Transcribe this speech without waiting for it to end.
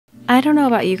I don't know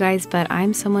about you guys, but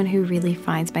I'm someone who really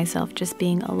finds myself just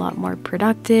being a lot more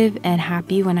productive and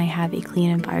happy when I have a clean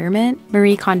environment.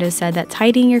 Marie Kondo said that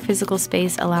tidying your physical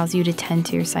space allows you to tend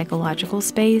to your psychological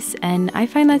space, and I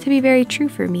find that to be very true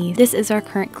for me. This is our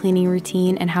current cleaning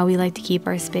routine and how we like to keep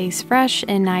our space fresh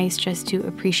and nice just to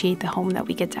appreciate the home that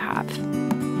we get to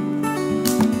have.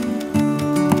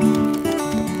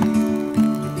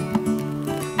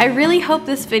 I really hope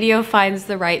this video finds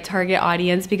the right target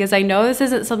audience because I know this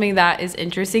isn't something that is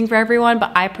interesting for everyone,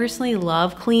 but I personally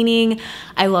love cleaning.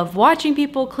 I love watching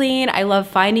people clean. I love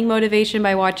finding motivation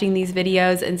by watching these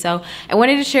videos. And so I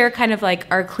wanted to share kind of like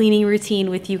our cleaning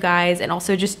routine with you guys and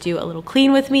also just do a little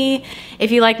clean with me. If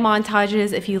you like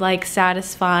montages, if you like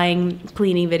satisfying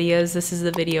cleaning videos, this is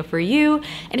the video for you.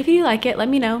 And if you like it, let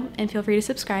me know and feel free to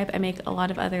subscribe. I make a lot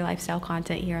of other lifestyle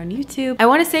content here on YouTube. I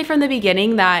want to say from the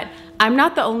beginning that I'm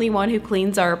not the only one who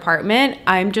cleans our apartment.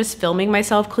 I'm just filming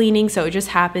myself cleaning, so it just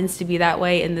happens to be that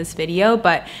way in this video.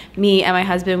 But me and my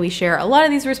husband, we share a lot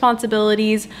of these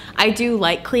responsibilities. I do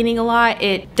like cleaning a lot.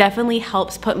 It definitely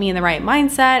helps put me in the right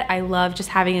mindset. I love just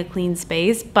having a clean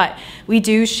space, but we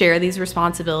do share these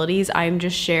responsibilities. I'm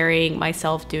just sharing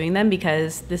myself doing them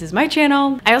because this is my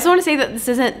channel. I also want to say that this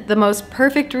isn't the most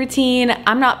perfect routine.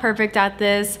 I'm not perfect at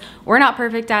this. We're not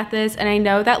perfect at this. And I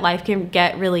know that life can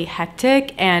get really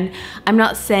hectic, and I'm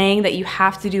not saying that you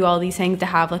have to do all these things to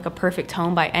have like a perfect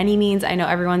home by any means. I know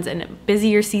everyone's in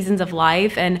busier seasons of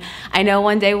life, and I know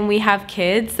one day when we have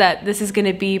kids that this is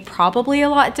gonna be probably a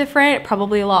lot different,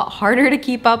 probably a lot harder to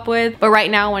keep up with. But right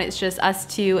now when it's just us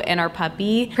two and our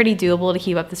puppy, pretty doable to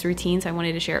keep up this routine, so I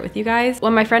wanted to share it with you guys.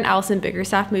 When my friend Allison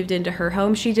Bickerstaff moved into her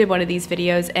home, she did one of these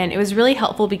videos, and it was really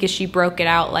helpful because she broke it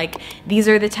out like, these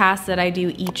are the tasks that I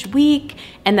do each week,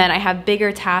 and then I have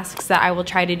bigger tasks that I will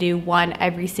try to do one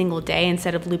every single day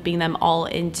instead of looping them all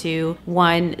into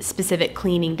one specific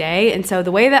cleaning day. And so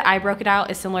the way that I broke it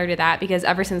out is similar to that, because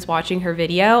ever since watching her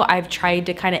video, I've tried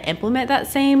to kind of implement that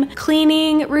same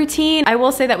cleaning routine. I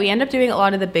will say that we end up doing a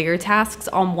lot of the bigger tasks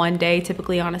on one day,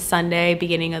 typically on a Sunday,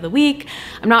 beginning of the week.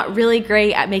 I'm not really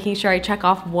great at making sure I check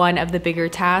off one of the bigger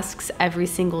tasks every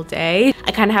single day.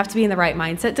 I kind of have to be in the right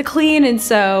mindset to clean. And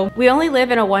so we only live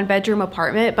in a 1-bedroom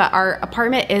apartment, but our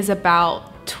apartment is about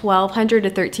 1,200 to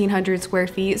 1,300 square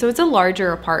feet. So it's a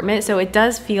larger apartment. So it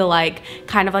does feel like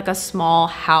kind of like a small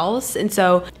house. And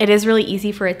so it is really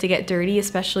easy for it to get dirty,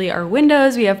 especially our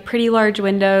windows. We have pretty large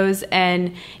windows.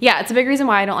 And yeah, it's a big reason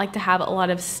why I don't like to have a lot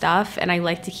of stuff. And I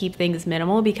like to keep things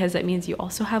minimal because that means you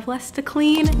also have less to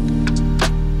clean.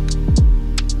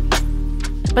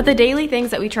 But the daily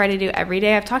things that we try to do every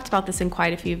day, I've talked about this in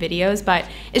quite a few videos, but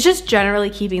it's just generally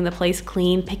keeping the place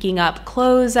clean, picking up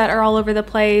clothes that are all over the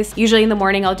place. Usually in the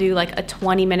morning, I'll do like a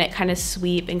 20-minute kind of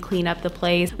sweep and clean up the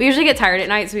place. We usually get tired at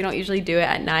night, so we don't usually do it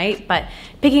at night, but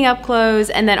picking up clothes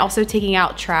and then also taking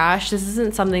out trash. This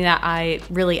isn't something that I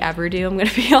really ever do, I'm gonna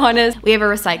be honest. We have a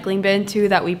recycling bin too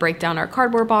that we break down our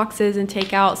cardboard boxes and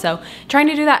take out. So trying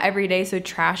to do that every day so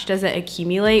trash doesn't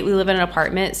accumulate. We live in an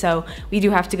apartment, so we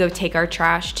do have to go take our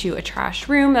trash to a trash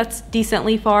room that's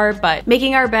decently far. But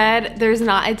making our bed, there's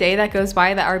not a day that goes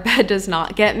by that our bed does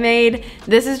not get made.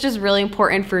 This is just really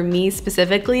important for me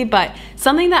specifically, but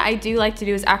something that I do like to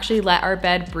do is actually let our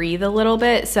bed breathe a little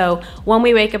bit. So when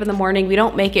we wake up in the morning, we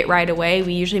don't make it right away.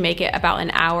 We usually make it about an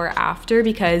hour after,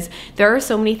 because there are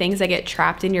so many things that get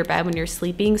trapped in your bed when you're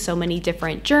sleeping, so many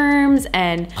different germs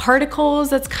and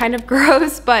particles. That's kind of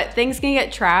gross, but things can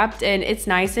get trapped, and it's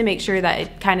nice to make sure that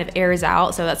it kind of airs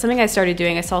out. So that's something I started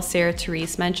doing. I saw Sarah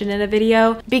Therese mention in a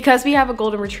video. Because we have a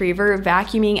golden retriever,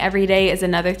 vacuuming every day is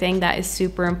another thing that is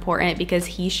super important because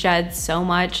he sheds so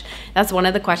much. That's one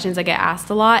of the questions I get asked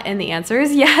a lot, and the answer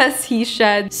is yes, he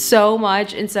sheds so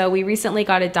much. And so we recently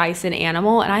got a Dyson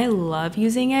Animal, and I love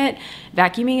using it.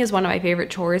 Vacuuming is one of my favorite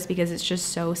chores because it's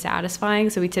just so satisfying.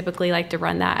 So we typically like to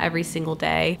run that every single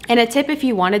day. And a tip, if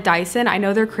you want a Dyson, I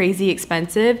know they're crazy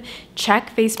expensive,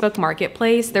 check Facebook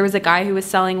Marketplace. There was a guy who was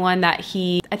selling one that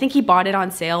I think he bought it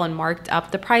on sale and marked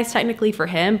up the price technically for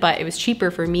him, but it was cheaper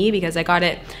for me because I got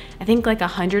it, I think like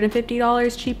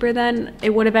 $150 cheaper than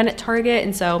it would have been at Target.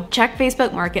 And so check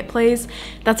Facebook Marketplace.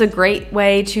 That's a great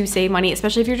way to save money,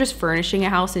 especially if you're just furnishing a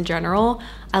house in general.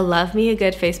 I love me a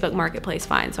good Facebook Marketplace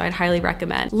find, so I'd highly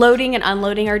recommend. Loading and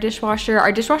unloading our dishwasher.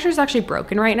 Our dishwasher is actually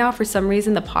broken right now. For some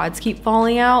reason, the pods keep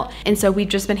falling out. And so we've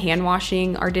just been hand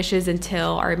washing our dishes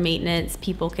until our maintenance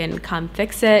people can come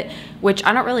fix it, which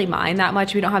I don't really mind that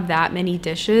much. We don't have that many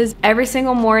dishes. Every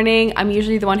single morning, I'm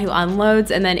usually the one who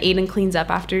unloads, and then Aiden cleans up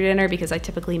after dinner because I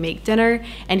typically make dinner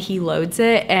and he loads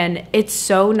it. And it's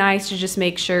so nice to just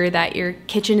make sure that your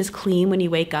kitchen is clean when you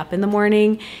wake up in the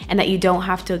morning and that you don't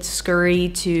have to scurry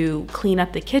to clean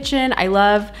up the kitchen. I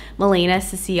love Milena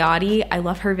Ciciotti. I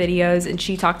love her videos, and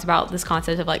she talked about this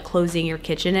concept of like closing your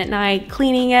kitchen at night,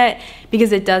 cleaning it,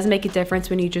 because it does make a difference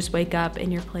when you just wake up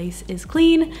and your place is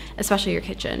clean, especially your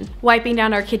kitchen. Wiping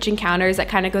down our kitchen counters, that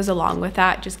kind of goes along with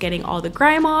that, just getting all the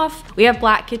grime off. We have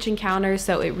black kitchen counters,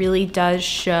 so it really does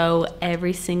show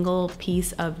every single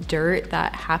piece of dirt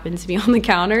that happens to be on the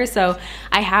counter. So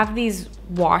I have these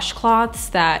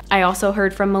washcloths that I also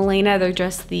heard from Milena. They're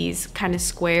just these kind of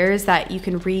squares that you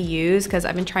can reuse, because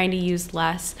I've been trying to use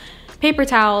less paper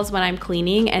towels when I'm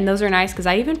cleaning, and those are nice because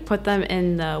I even put them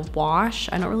in the wash.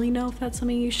 I don't really know if that's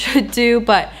something you should do,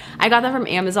 but I got them from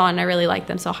Amazon and I really like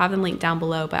them, so I'll have them linked down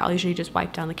below, but I'll usually just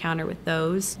wipe down the counter with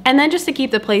those. And then just to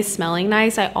keep the place smelling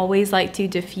nice, I always like to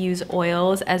diffuse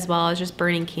oils as well as just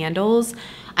burning candles.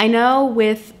 I know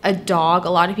with a dog, a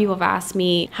lot of people have asked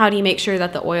me, how do you make sure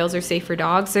that the oils are safe for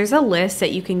dogs? There's a list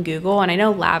that you can Google, and I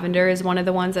know lavender is one of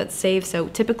the ones that's safe. So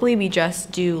typically we just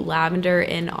do lavender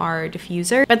in our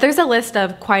diffuser, but there's a list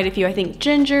of quite a few. I think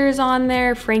ginger's on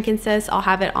there, frankincense. I'll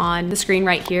have it on the screen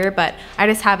right here, but I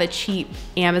just have a cheap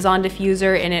Amazon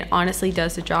diffuser and it honestly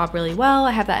does the job really well.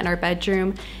 I have that in our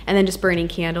bedroom, and then just burning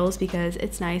candles because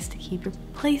it's nice to keep your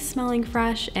place smelling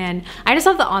fresh. And I just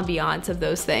love the ambiance of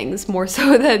those things more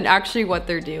so than actually what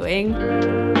they're doing.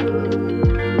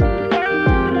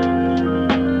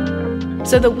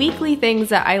 So the weekly things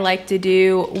that I like to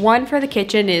do, one for the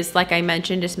kitchen is, like I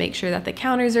mentioned, just make sure that the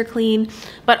counters are clean,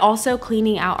 but also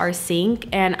cleaning out our sink.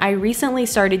 And I recently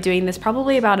started doing this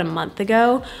probably about a month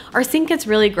ago. Our sink gets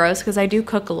really gross because I do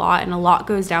cook a lot and a lot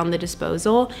goes down the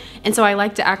disposal. And so I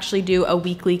like to actually do a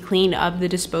weekly clean of the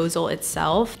disposal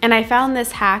itself. And I found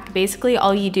this hack. Basically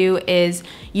all you do is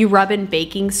you rub in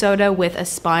baking soda with a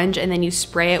sponge and then you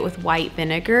spray it with white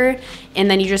vinegar, and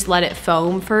then you just let it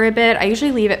foam for a bit. I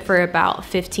usually leave it for about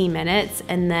 15 minutes,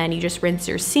 and then you just rinse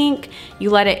your sink, you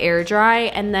let it air dry,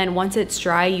 and then once it's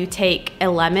dry you take a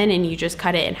lemon and you just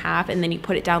cut it in half, and then you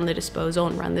put it down the disposal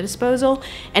and run the disposal,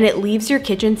 and it leaves your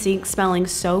kitchen sink smelling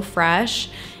so fresh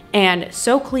and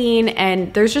so clean.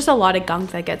 And there's just a lot of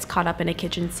gunk that gets caught up in a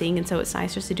kitchen sink, and so it's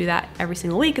nice just to do that every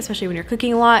single week, especially when you're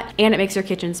cooking a lot, and it makes your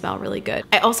kitchen smell really good.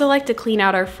 I also like to clean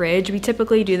out our fridge. We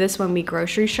typically do this when we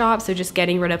grocery shop, so just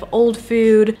getting rid of old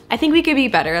food. I think we could be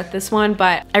better at this one,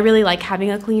 but I really like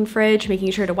having a clean fridge,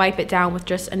 making sure to wipe it down with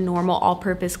just a normal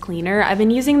all-purpose cleaner. I've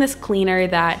been using this cleaner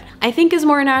that I think is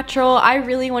more natural. I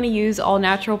really want to use all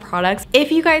natural products.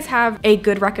 If you guys have a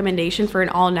good recommendation for an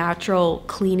all natural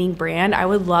cleaning brand, I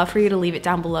would love for you to leave it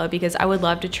down below, because I would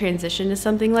love to transition to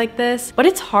something like this. But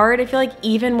it's hard. I feel like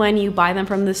even when you buy them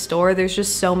from the store, there's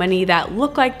just so many that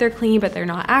look like they're clean but they're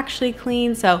not actually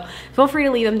clean. So feel free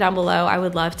to leave them down below. I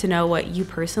would love to know what you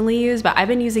personally use, but I've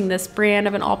been using this brand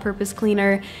of an all-purpose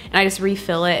cleaner, and I just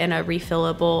refill it in a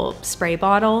refillable spray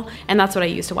bottle, and that's what I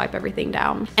use to wipe everything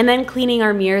down. And then cleaning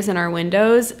our mirrors and our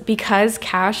windows, because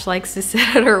Cash likes to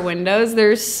sit at our windows.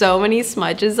 There's so many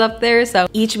smudges up there, so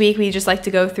each week we just like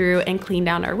to go through and clean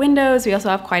down our windows. We also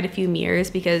have quite a few mirrors,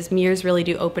 because mirrors really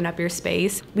do open up your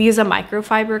space. We use a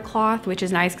microfiber cloth, which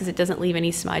is nice because it doesn't leave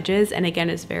any smudges, and again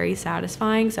is very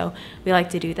satisfying, so we like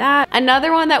to do that.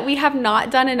 Another one that we have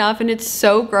not done enough, and it's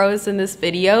so gross in this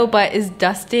video, but is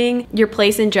dusting your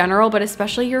place in general, but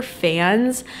especially your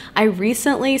fans. I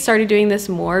recently started doing this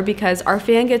more because our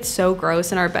fan gets so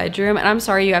gross in our bedroom, and I'm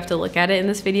sorry you have to look at it in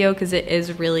this video because it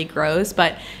is really gross,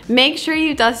 but make sure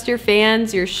you dust your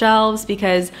fans, your shelves,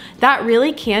 because that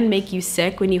really can make you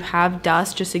sick when you have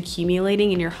dust just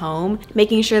accumulating in your home.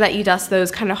 Making sure that you dust those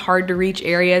kind of hard to reach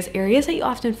areas that you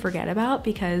often forget about,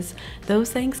 because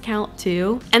those things count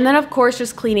too. And then of course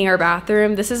just cleaning our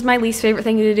bathroom. This is my least favorite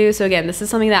thing to do, so again, this is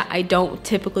something that I don't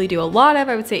typically do a lot of.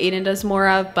 I would say Aiden does more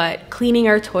of, but cleaning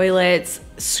our toilets,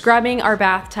 scrubbing our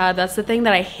bathtub, that's the thing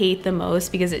that I hate the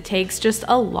most because it takes just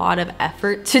a lot of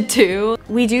effort to do.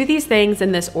 We do these things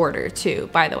in this order too,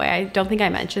 by the way. I don't think I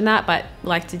mentioned that, but I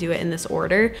like to do it in this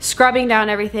order. Scrubbing down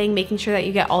everything, making sure that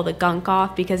you get all the gunk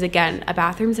off, because again, a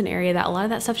bathroom's an area that a lot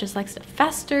of that stuff just likes to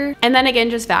fester. And then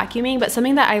again, just vacuuming, but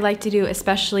something that I like to do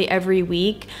especially every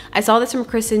week. I saw this from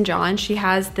Kristen John. She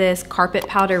has this carpet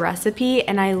powder recipe,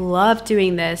 and I love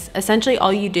doing this. Essentially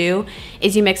all you do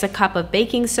is you mix a cup of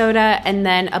baking soda and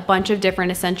then a bunch of different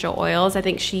essential oils. I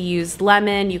think she used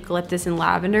lemon, eucalyptus, and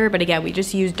lavender, but again, we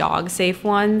just use dog safe safe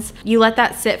ones. You let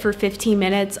that sit for 15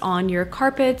 minutes on your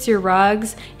carpets, your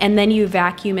rugs, and then you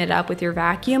vacuum it up with your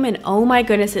vacuum, and oh my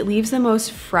goodness, it leaves the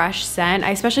most fresh scent.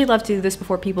 I especially love to do this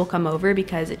before people come over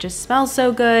because it just smells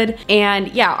so good. And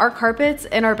yeah, our carpets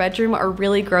in our bedroom are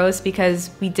really gross because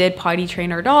we did potty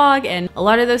train our dog, and a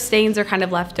lot of those stains are kind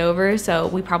of left over, so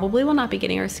we probably will not be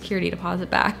getting our security deposit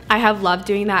back. I have loved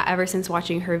doing that ever since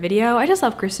watching her video. I just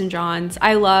love Kristen John's.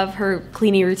 I love her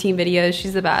cleaning routine videos.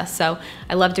 She's the best. So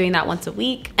I love doing that once a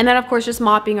week. And then of course, just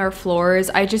mopping our floors.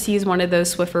 I just use one of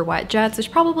those Swiffer wet jets,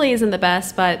 which probably isn't the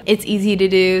best, but it's easy to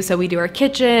do. So we do our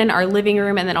kitchen, our living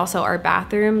room, and then also our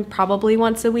bathroom probably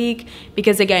once a week,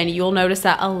 because again, you'll notice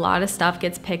that a lot of stuff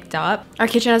gets picked up. Our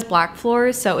kitchen has black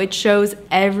floors, so it shows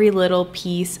every little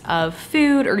piece of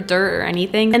food or dirt or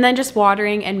anything. And then just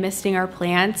watering and misting our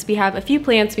plants. We have a few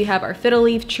plants. We have our fiddle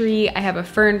leaf tree. I have a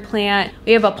fern plant.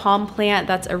 We have a palm plant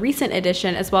that's a recent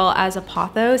addition, as well as a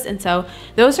pothos. And so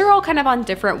those are all kind of on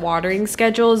different watering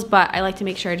schedules, but I like to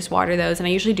make sure I just water those. And I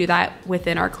usually do that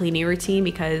within our cleaning routine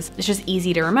because it's just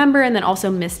easy to remember. And then also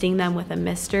misting them with a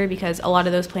mister because a lot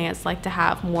of those plants like to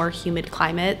have more humid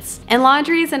climates. And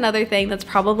laundry is another thing that's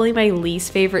probably my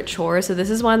least favorite chore. So this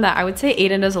is one that I would say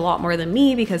Aiden does a lot more than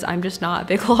me because I'm just not a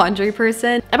big laundry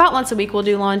person. About once a week we'll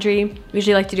do laundry. We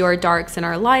usually like to do our darks and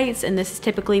our lights, and this is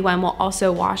typically when we'll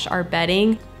also wash our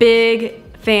bedding. Big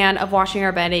fan of washing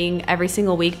our bedding every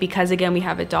single week because again, we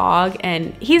have a dog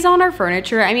and he's on our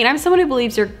furniture. I mean, I'm someone who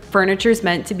believes your furniture is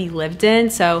meant to be lived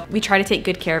in, so we try to take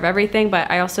good care of everything,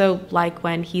 but I also like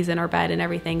when he's in our bed and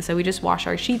everything, so we just wash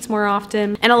our sheets more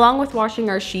often. And along with washing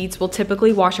our sheets, we'll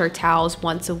typically wash our towels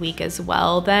once a week as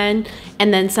well then.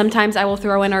 And then sometimes I will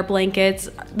throw in our blankets.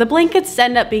 The blankets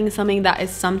end up being something that is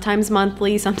sometimes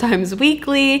monthly, sometimes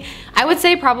weekly. I would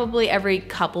say probably every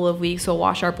couple of weeks we'll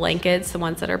wash our blankets, the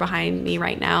ones that are behind me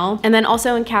right now. And then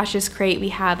also in Cash's crate, we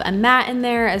have a mat in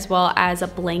there as well as a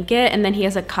blanket, and then he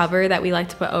has a cover that we like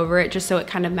to put over it just so it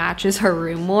kind of matches her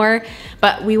room more.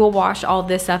 But we will wash all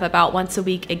this stuff about once a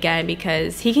week again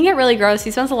because he can get really gross.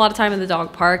 He spends a lot of time in the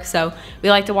dog park, so we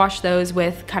like to wash those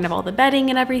with kind of all the bedding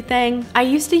and everything. I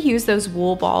used to use those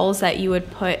wool balls that you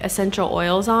would put essential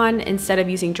oils on instead of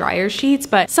using dryer sheets,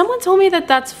 but someone told me that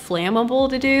that's flammable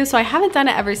to do, so I haven't done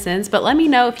it ever since. But let me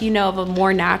know if you know of a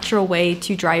more natural way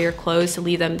to dry your clothes to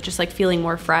leave them just like feeling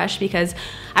more fresh, because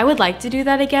I would like to do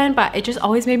that again, but it just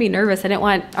always made me nervous. I didn't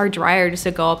want our dryer just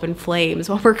to go up in flames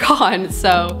while we're gone.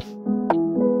 So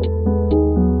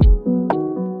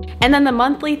and then the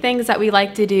monthly things that we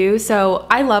like to do. So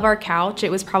I love our couch.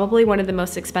 It was probably one of the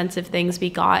most expensive things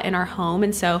we got in our home.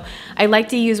 And so I like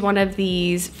to use one of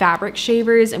these fabric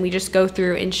shavers, and we just go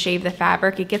through and shave the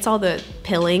fabric. It gets all the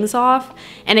pillings off.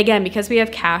 And again, because we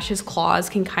have Cash, his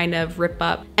claws can kind of rip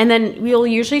up. And then we'll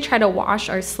usually try to wash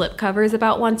our slip covers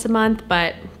about once a month,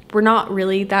 but we're not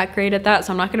really that great at that,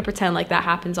 so I'm not gonna pretend like that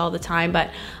happens all the time. But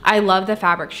I love the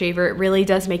fabric shaver. It really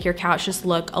does make your couch just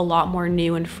look a lot more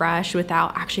new and fresh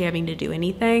without actually having to do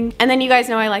anything. And then you guys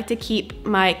know I like to keep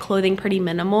my clothing pretty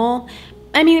minimal.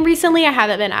 I mean, recently I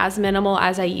haven't been as minimal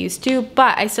as I used to,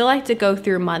 but I still like to go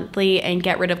through monthly and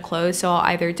get rid of clothes. So I'll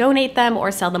either donate them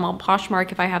or sell them on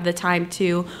Poshmark if I have the time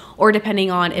to, or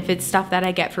depending on if it's stuff that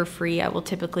I get for free, I will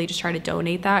typically just try to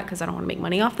donate that because I don't want to make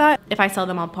money off that. If I sell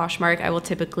them on Poshmark, I will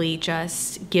typically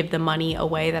just give the money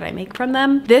away that I make from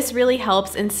them. This really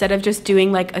helps instead of just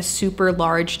doing like a super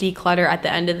large declutter at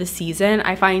the end of the season.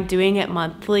 I find doing it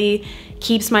monthly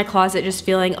keeps my closet just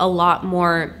feeling a lot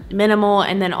more minimal,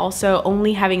 and then also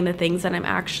only having the things that I'm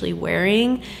actually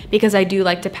wearing, because I do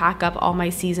like to pack up all my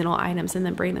seasonal items and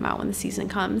then bring them out when the season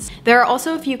comes. There are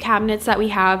also a few cabinets that we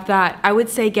have that I would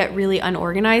say get really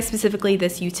unorganized, specifically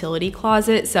this utility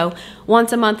closet. So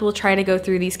once a month we'll try to go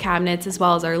through these cabinets as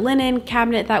well as our linen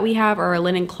cabinet that we have, or our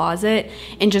linen closet,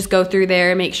 and just go through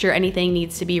there, make sure anything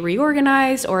needs to be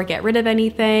reorganized or get rid of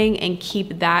anything, and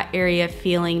keep that area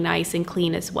feeling nice and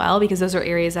clean as well, because those are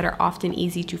areas that are often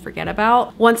easy to forget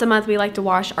about. Once a month we like to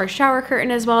wash our shower curtain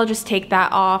as well, just take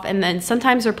that off, and then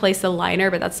sometimes replace the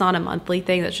liner, but that's not a monthly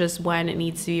thing, that's just when it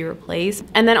needs to be replaced.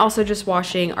 And then also just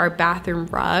washing our bathroom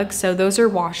rugs. So those are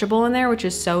washable in there, which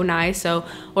is so nice. So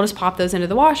we'll just pop those into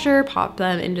the washer, pop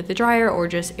them into the dryer, or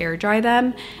just air dry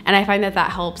them. And I find that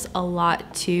that helps a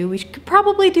lot too. We could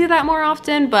probably do that more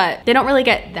often, but they don't really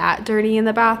get that dirty in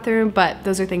the bathroom, but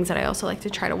those are things that I also like to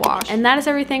try to wash. And that is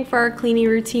everything for our cleaning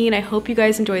routine. I hope hope you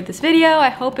guys enjoyed this video. I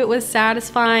hope it was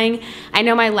satisfying. I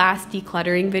know my last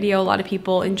decluttering video, a lot of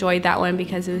people enjoyed that one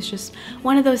because it was just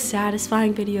one of those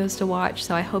satisfying videos to watch.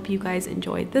 So I hope you guys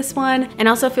enjoyed this one. And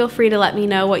also feel free to let me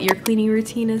know what your cleaning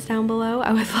routine is down below.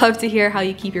 I would love to hear how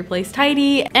you keep your place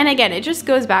tidy. And again, it just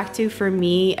goes back to, for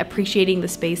me, appreciating the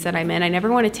space that I'm in. I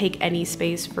never want to take any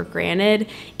space for granted,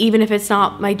 even if it's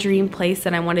not my dream place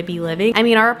that I want to be living. I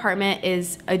mean, our apartment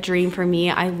is a dream for me.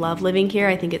 I love living here.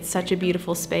 I think it's such a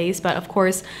beautiful space, but of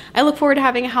course, I look forward to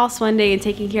having a house one day and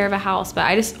taking care of a house, but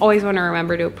I just always want to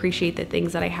remember to appreciate the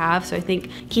things that I have. So I think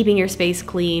keeping your space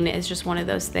clean is just one of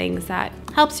those things that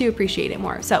helps you appreciate it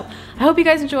more. So I hope you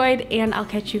guys enjoyed, and I'll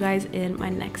catch you guys in my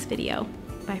next video.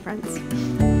 Bye,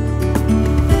 friends.